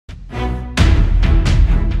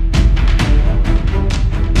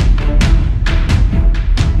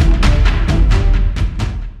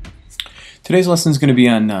Today's lesson is going to be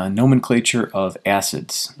on nomenclature of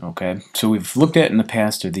acids. Okay, so we've looked at in the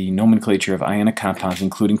past the nomenclature of ionic compounds,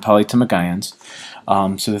 including polyatomic ions.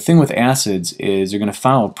 So the thing with acids is they're going to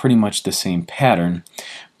follow pretty much the same pattern,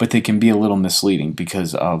 but they can be a little misleading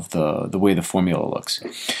because of the way the formula looks.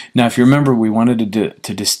 Now, if you remember, we wanted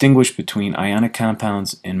to distinguish between ionic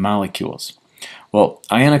compounds and molecules. Well,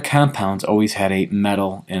 ionic compounds always had a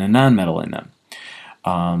metal and a nonmetal in them.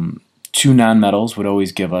 Two nonmetals would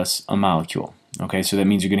always give us a molecule. Okay, so that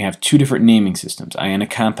means you're going to have two different naming systems. Ionic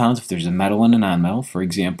compounds, if there's a metal and a nonmetal, for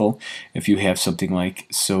example, if you have something like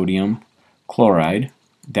sodium chloride,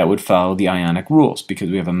 that would follow the ionic rules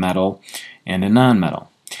because we have a metal and a nonmetal.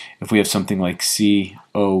 If we have something like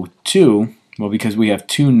CO2, well, because we have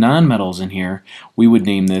two nonmetals in here, we would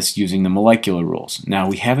name this using the molecular rules. Now,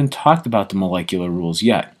 we haven't talked about the molecular rules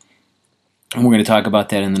yet, and we're going to talk about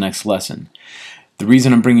that in the next lesson. The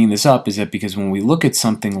reason I'm bringing this up is that because when we look at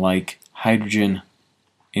something like hydrogen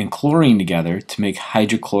and chlorine together to make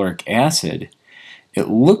hydrochloric acid, it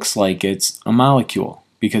looks like it's a molecule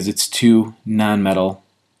because it's two nonmetal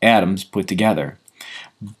atoms put together.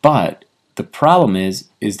 But the problem is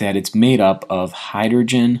that it's made up of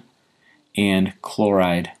hydrogen and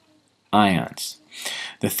chloride ions.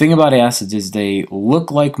 The thing about acids is they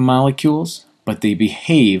look like molecules, but they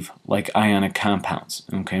behave like ionic compounds.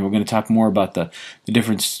 Okay, we're going to talk more about the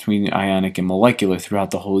difference between ionic and molecular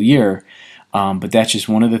throughout the whole year, but that's just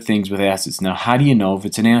one of the things with acids. Now, how do you know if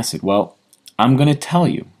it's an acid? Well, I'm going to tell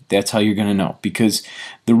you. That's how you're going to know, because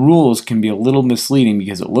the rules can be a little misleading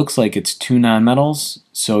because it looks like it's two nonmetals,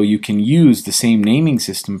 so you can use the same naming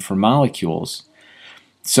system for molecules.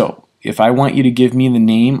 So if I want you to give me the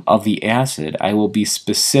name of the acid, I will be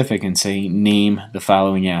specific and say, name the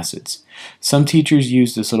following acids. Some teachers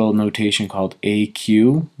use this little notation called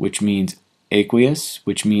AQ, which means aqueous,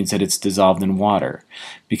 which means that it's dissolved in water,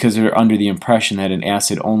 because they're under the impression that an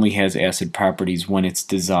acid only has acid properties when it's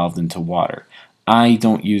dissolved into water. I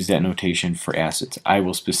don't use that notation for acids. I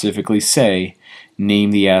will specifically say,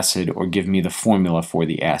 name the acid or give me the formula for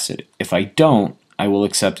the acid. If I don't, I will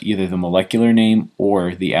accept either the molecular name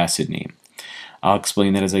or the acid name. I'll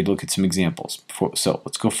explain that as I look at some examples. So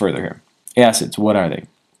let's go further here. Acids, what are they?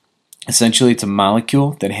 Essentially, it's a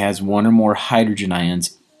molecule that has one or more hydrogen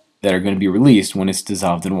ions that are going to be released when it's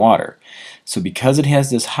dissolved in water. So because it has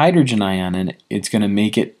this hydrogen ion in it, it's going to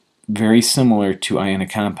make it very similar to ionic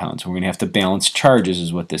compounds. We're going to have to balance charges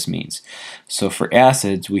is what this means. So for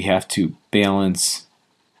acids, we have to balance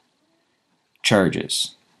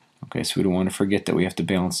charges. Okay, so we don't want to forget that we have to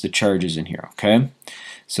balance the charges in here, okay?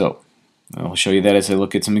 So I'll show you that as I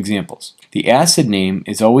look at some examples. The acid name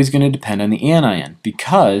is always going to depend on the anion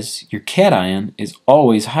because your cation is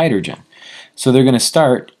always hydrogen. So they're going to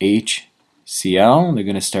start HCl, they're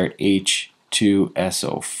going to start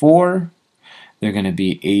H2SO4, they're going to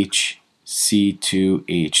be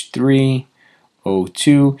HC2H3,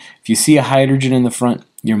 O2. If you see a hydrogen in the front,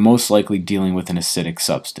 you're most likely dealing with an acidic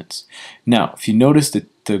substance. Now, if you notice that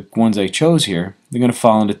the ones I chose here, they're going to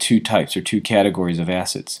fall into two types or two categories of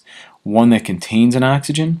acids. One that contains an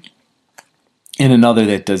oxygen and another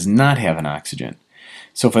that does not have an oxygen.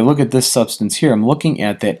 So if I look at this substance here, I'm looking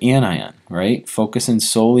at that anion, right? Focusing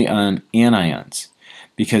solely on anions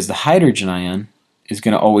because the hydrogen ion is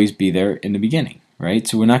going to always be there in the beginning, right?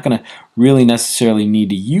 So we're not going to really necessarily need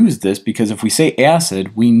to use this because if we say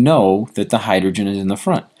acid, we know that the hydrogen is in the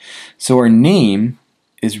front. So our name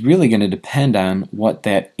is really going to depend on what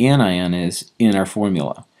that anion is in our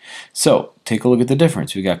formula. So take a look at the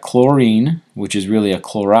difference. We've got chlorine, which is really a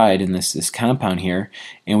chloride in this compound here,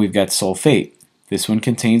 and we've got sulfate. This one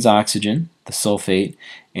contains oxygen, the sulfate,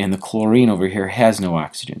 and the chlorine over here has no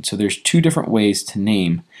oxygen. So there's two different ways to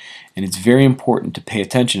name, and it's very important to pay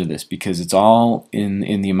attention to this because it's all in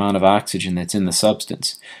the amount of oxygen that's in the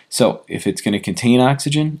substance. So if it's going to contain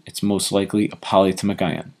oxygen, it's most likely a polyatomic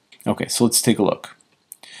ion. Okay, so let's take a look.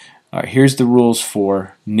 All right, here's the rules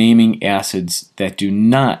for naming acids that do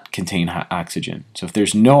not contain oxygen. So if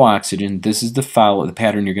there's no oxygen, this is the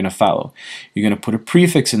pattern you're going to follow. You're going to put a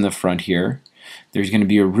prefix in the front here. There's going to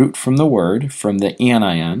be a root from the word, from the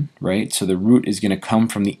anion, right? So the root is going to come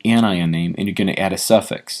from the anion name, and you're going to add a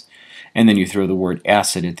suffix. And then you throw the word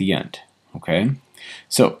acid at the end, okay?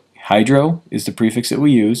 So hydro is the prefix that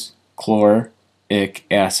we use, chloric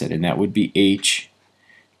acid, and that would be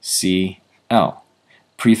HCl.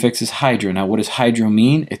 Prefix is hydro. Now what does hydro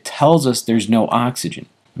mean? It tells us there's no oxygen.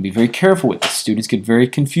 Be very careful with this. Students get very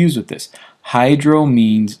confused with this. Hydro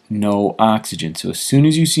means no oxygen. So as soon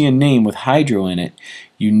as you see a name with hydro in it,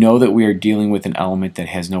 you know that we are dealing with an element that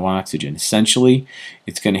has no oxygen. Essentially,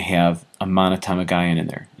 it's going to have a monatomic ion in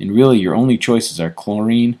there. And really, your only choices are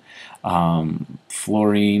chlorine,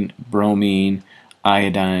 fluorine, bromine,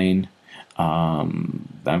 iodine.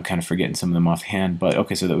 I'm kind of forgetting some of them offhand, but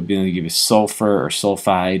okay, so that would be able to give you sulfur or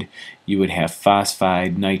sulfide. You would have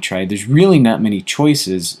phosphide, nitride. There's really not many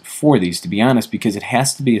choices for these, to be honest, because it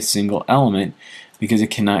has to be a single element because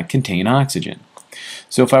it cannot contain oxygen.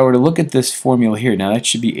 So if I were to look at this formula here, now that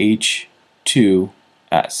should be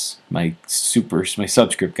H2S. My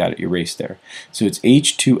subscript got it erased there. So it's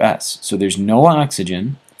H2S. So there's no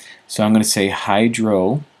oxygen. So I'm going to say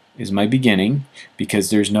hydro is my beginning because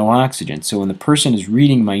there's no oxygen. So when the person is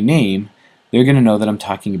reading my name, they're going to know that I'm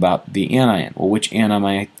talking about the anion. Well, which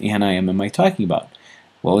anion am I talking about?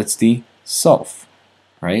 Well, it's the sulf,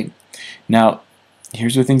 right? Now,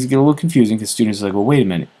 here's where things get a little confusing because students are like, well, wait a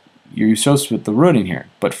minute. You're supposed to put the root in here.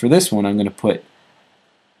 But for this one, I'm going to put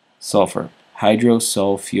sulfur,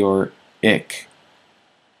 hydrosulfuric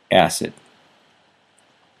acid.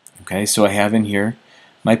 Okay, so I have in here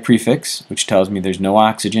my prefix, which tells me there's no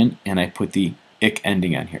oxygen, and I put the ic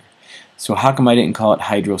ending on here. So how come I didn't call it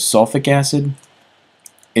hydrosulfic acid?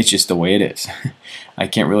 It's just the way it is. I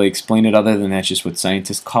can't really explain it other than that's just what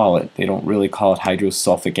scientists call it. They don't really call it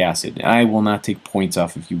hydrosulfic acid. I will not take points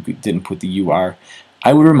off if you didn't put the UR.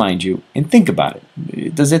 I would remind you, and think about it.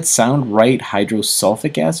 Does it sound right,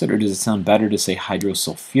 hydrosulfic acid, or does it sound better to say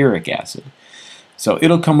hydrosulfuric acid? So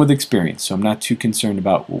it'll come with experience, so I'm not too concerned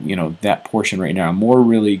about that portion right now. I'm more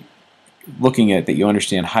really looking at that you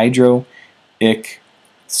understand hydro, ic,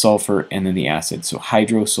 sulfur, and then the acid. So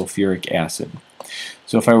hydrosulfuric acid.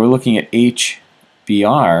 So if I were looking at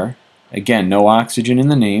HBr, again, no oxygen in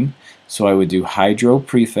the name, so I would do hydro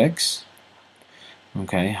prefix,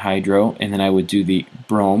 okay, hydro, and then I would do the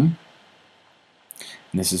brome.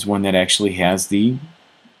 And this is one that actually has the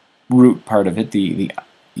root part of it, the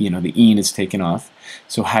ene is taken off.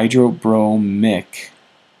 So hydrobromic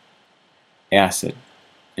acid.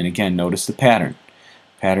 And again, notice the pattern.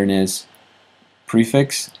 Pattern is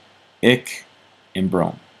prefix, ic, and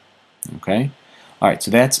brome. Okay? Alright,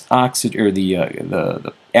 so that's oxygen, or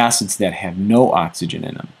the acids that have no oxygen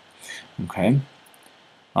in them. Okay?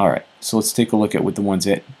 Alright, so let's take a look at what the ones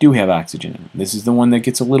that do have oxygen in them. This is the one that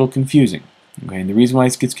gets a little confusing. Okay, and the reason why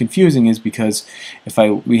it gets confusing is because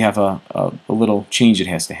we have a little change that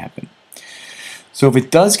has to happen. So if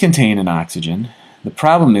it does contain an oxygen, the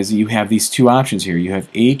problem is that you have these two options here. You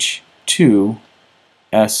have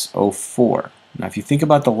H2SO4. Now if you think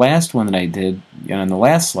about the last one that I did on the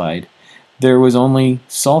last slide, there was only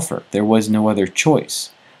sulfur. There was no other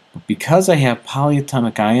choice. But because I have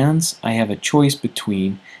polyatomic ions, I have a choice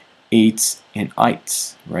between ates and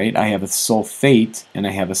ites, right? I have a sulfate and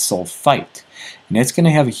I have a sulfite. And that's going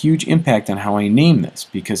to have a huge impact on how I name this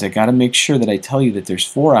because I got to make sure that I tell you that there's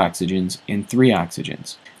 4 oxygens and 3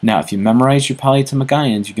 oxygens. Now, if you memorize your polyatomic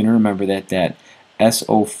ions, you're going to remember that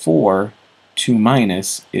SO4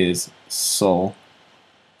 2- is sulfate.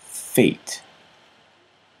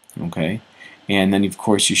 Okay? And then, of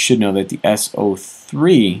course, you should know that the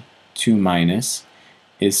SO3 2-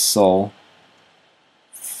 is sulfite.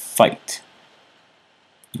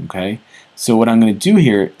 Okay? So what I'm going to do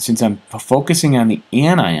here, since I'm focusing on the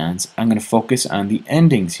anions, I'm going to focus on the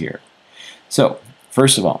endings here. So,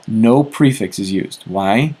 first of all, no prefix is used.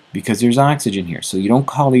 Why? Because there's oxygen here. So you don't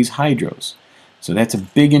call these hydros. So that's a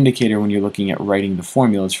big indicator when you're looking at writing the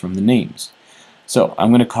formulas from the names. So I'm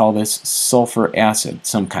going to call this sulfur acid,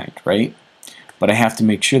 some kind, right? But I have to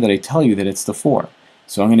make sure that I tell you that it's the 4.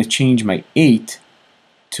 So I'm going to change my 8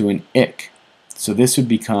 to an ic. So this would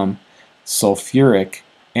become sulfuric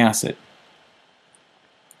acid.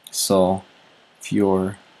 Sulfuric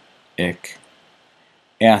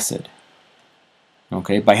acid.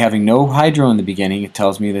 Okay, by having no hydro in the beginning, it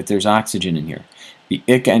tells me that there's oxygen in here. The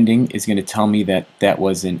ic ending is going to tell me that that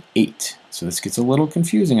was an 8. So this gets a little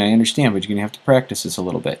confusing, I understand, but you're going to have to practice this a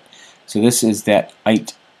little bit. So this is that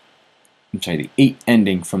the 8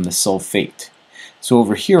 ending from the sulfate. So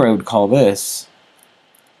over here I would call this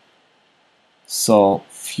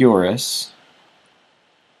sulfurous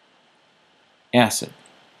acid.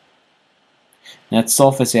 That's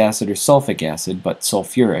sulfus acid or sulfic acid, but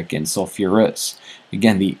sulfuric and sulfurous.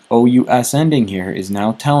 Again, the OUS ending here is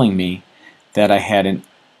now telling me that I had an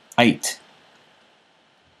ite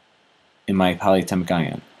in my polyatomic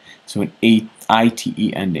ion. So an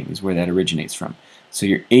ITE ending is where that originates from. So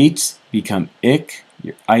your ates become ic,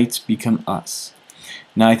 your ites become us.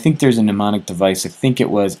 Now I think there's a mnemonic device. I think it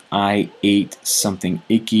was I ate something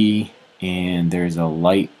icky, and there's a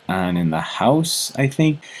light on in the house, I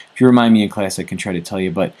think. If you remind me in class, I can try to tell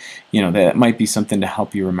you, but that might be something to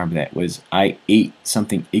help you remember that. Was I ate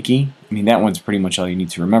something icky? I mean, that one's pretty much all you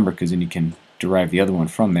need to remember because then you can derive the other one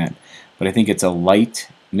from that. But I think it's a light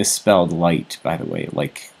misspelled light, by the way,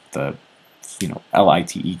 like the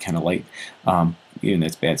LITE kind of light. Even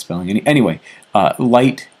that's bad spelling. Anyway,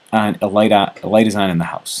 light a light is on in the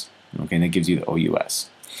house. Okay, and that gives you the OUS.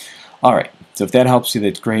 All right. So if that helps you,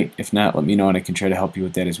 that's great. If not, let me know, and I can try to help you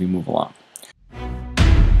with that as we move along.